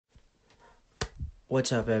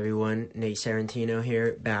What's up, everyone? Nate Sarantino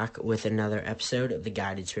here, back with another episode of the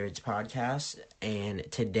Guided Spirits podcast. And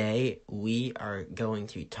today we are going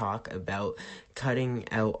to talk about cutting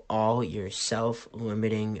out all your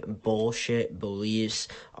self-limiting bullshit beliefs,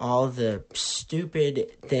 all the stupid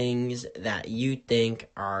things that you think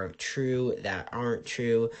are true that aren't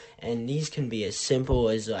true. And these can be as simple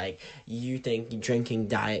as you think drinking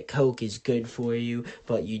Diet Coke is good for you,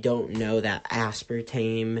 but you don't know that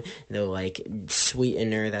aspartame, the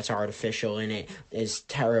sweetener that's artificial in it, is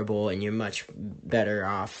terrible, and you're much better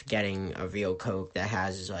off getting a real Coke that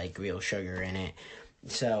has real sugar in it.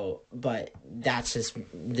 So, but that's just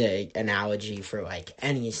the analogy for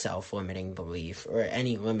any self-limiting belief or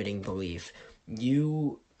any limiting belief.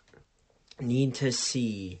 You need to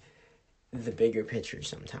see the bigger picture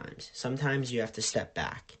sometimes. Sometimes you have to step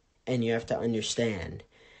back and you have to understand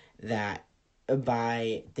that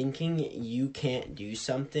by thinking you can't do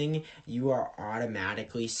something, you are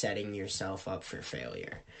automatically setting yourself up for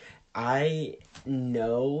failure. I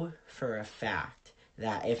know for a fact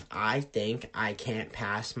that if I think I can't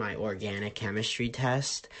pass my organic chemistry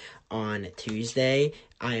test on Tuesday,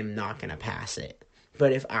 I am not going to pass it.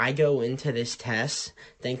 But if I go into this test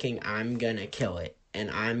thinking I'm going to kill it, and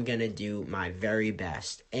I'm going to do my very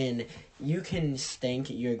best, and you can think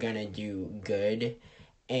you're going to do good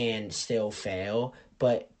and still fail,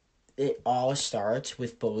 but it all starts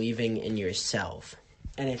with believing in yourself.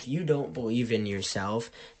 And if you don't believe in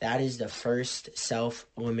yourself, that is the first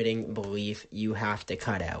self-limiting belief you have to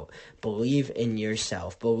cut out. Believe in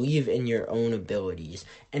yourself. Believe in your own abilities.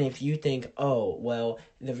 And if you think, oh, well,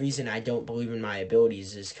 the reason I don't believe in my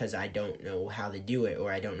abilities is because I don't know how to do it,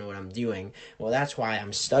 or I don't know what I'm doing, well, that's why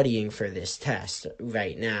I'm studying for this test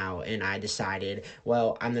right now. And I decided,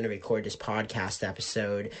 well, I'm going to record this podcast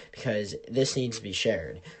episode because this needs to be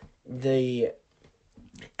shared. The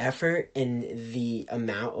effort and the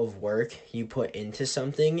amount of work you put into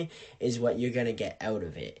something is what you're going to get out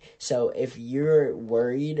of it. So if you're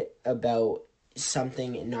worried about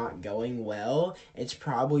something not going well, it's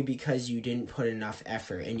probably because you didn't put enough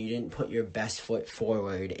effort and you didn't put your best foot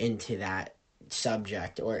forward into that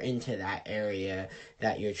subject or into that area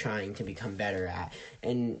that you're trying to become better at.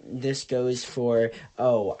 And this goes for,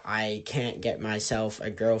 oh, I can't get myself a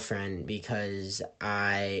girlfriend because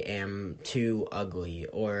I am too ugly,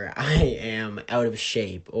 or I am out of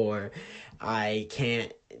shape, or I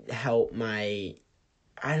can't help I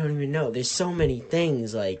don't even know. There's so many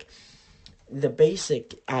things. The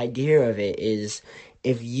basic idea of it is,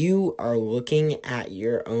 if you are looking at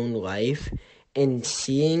your own life and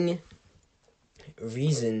seeing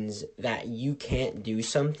reasons that you can't do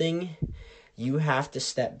something, you have to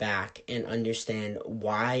step back and understand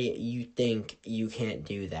why you think you can't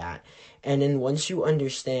do that. And then once you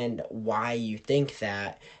understand why you think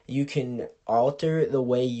that, you can alter the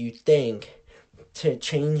way you think to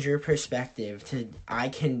change your perspective to, I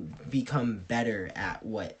can become better at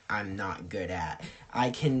what I'm not good at. I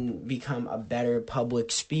can become a better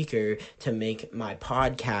public speaker to make my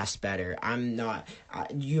podcast better.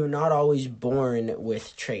 You're not always born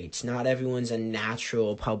with traits. Not everyone's a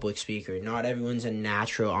natural public speaker. Not everyone's a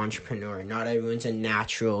natural entrepreneur. Not everyone's a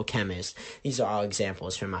natural chemist. These are all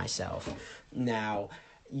examples for myself. Now,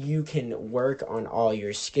 you can work on all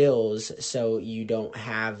your skills so you don't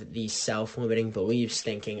have these self-limiting beliefs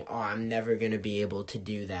thinking, oh, I'm never going to be able to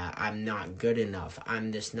do that. I'm not good enough.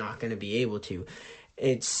 I'm just not going to be able to.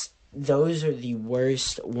 Those are the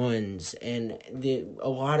worst ones, and a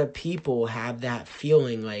lot of people have that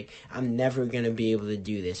feeling I'm never going to be able to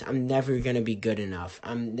do this. I'm never going to be good enough.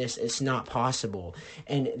 It's not possible.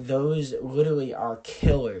 And those literally are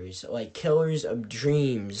killers, killers of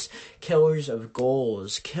dreams, killers of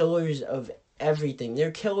goals, killers of everything.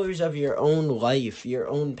 They're killers of your own life, your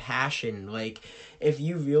own passion. If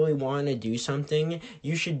you really want to do something,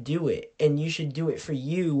 you should do it, and you should do it for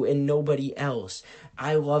you and nobody else.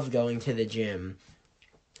 I love going to the gym.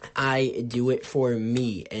 I do it for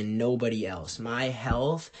me and nobody else. My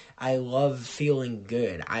health, I love feeling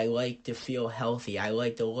good. I like to feel healthy. I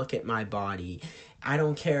like to look at my body. I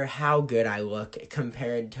don't care how good I look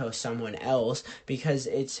compared to someone else, because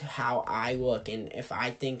it's how I look. And if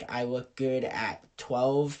I think I look good at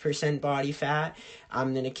 12% body fat,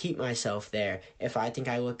 I'm going to keep myself there. If I think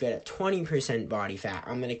I look good at 20% body fat,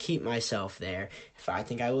 I'm going to keep myself there. If I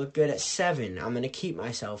think I look good at 7, I'm going to keep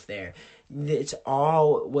myself there. It's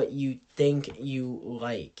all what you think you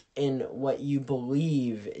like and what you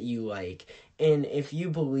believe you like. And if you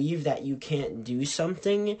believe that you can't do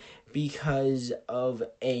something because of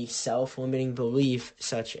a self-limiting belief,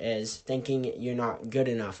 such as thinking you're not good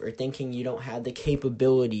enough, or thinking you don't have the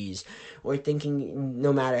capabilities, or thinking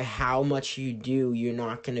no matter how much you do, you're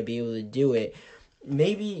not going to be able to do it,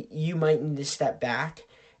 maybe you might need to step back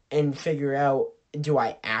and figure out, do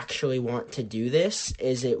I actually want to do this?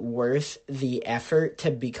 Is it worth the effort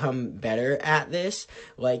to become better at this?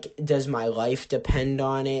 Like, does my life depend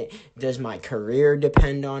on it? Does my career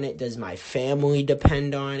depend on it? Does my family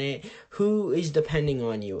depend on it? Who is depending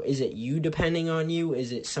on you? Is it you depending on you?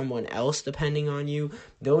 Is it someone else depending on you?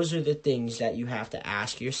 Those are the things that you have to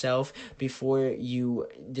ask yourself before you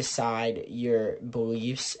decide your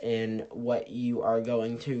beliefs and what you are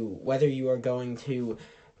going to, whether you are going to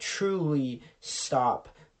truly stop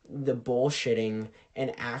the bullshitting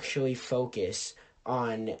and actually focus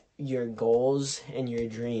on your goals and your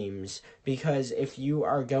dreams. Because if you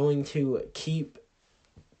are going to keep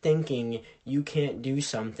thinking you can't do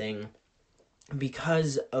something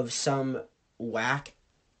because of some whack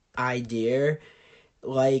idea,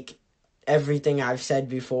 like everything I've said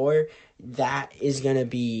before, that is going to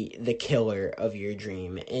be the killer of your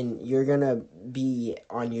dream. And you're going to be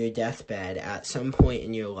on your deathbed at some point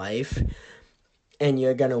in your life, and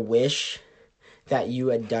you're going to wish that you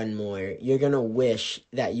had done more. You're going to wish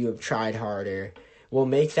that you have tried harder. Well,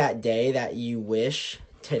 make that day that you wish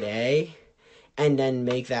today, and then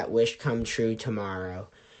make that wish come true tomorrow.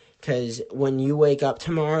 Because when you wake up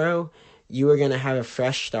tomorrow, you are going to have a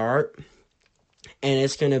fresh start. And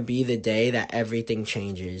it's going to be the day that everything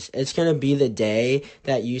changes. It's going to be the day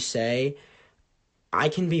that you say, I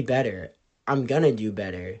can be better. I'm going to do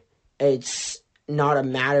better. It's not a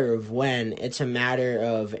matter of when. It's a matter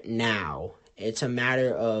of now. It's a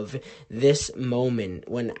matter of this moment.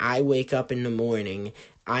 When I wake up in the morning,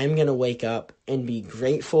 I'm going to wake up and be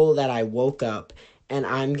grateful that I woke up. And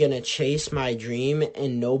I'm going to chase my dream,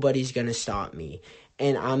 and nobody's going to stop me.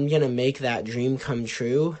 And I'm going to make that dream come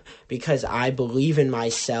true because I believe in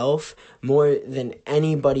myself more than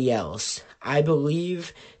anybody else. I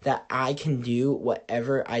believe that I can do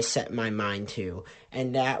whatever I set my mind to.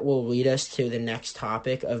 And that will lead us to the next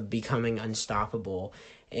topic of becoming unstoppable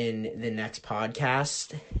in the next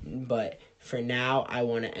podcast. But for now, I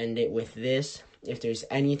want to end it with this. If there's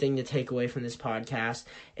anything to take away from this podcast,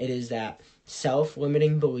 it is that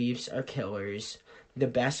self-limiting beliefs are killers. The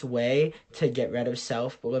best way to get rid of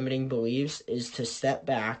self-limiting beliefs is to step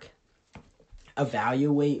back,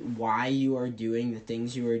 evaluate why you are doing the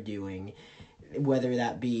things you are doing, whether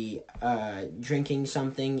that be drinking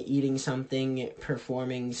something, eating something,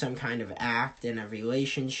 performing some kind of act in a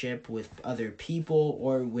relationship with other people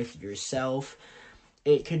or with yourself.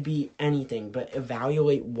 It could be anything, but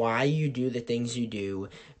evaluate why you do the things you do.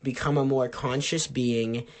 Become a more conscious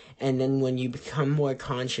being, and then when you become more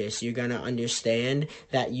conscious, you're going to understand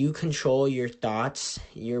that you control your thoughts.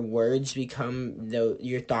 Your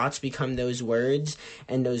thoughts become those words,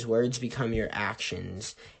 and those words become your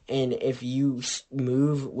actions. And if you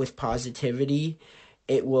move with positivity,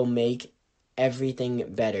 it will make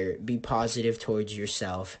everything better. Be positive towards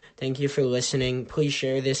yourself. Thank you for listening. Please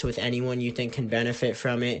share this with anyone you think can benefit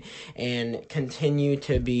from it, and continue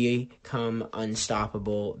to become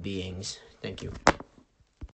unstoppable beings. Thank you.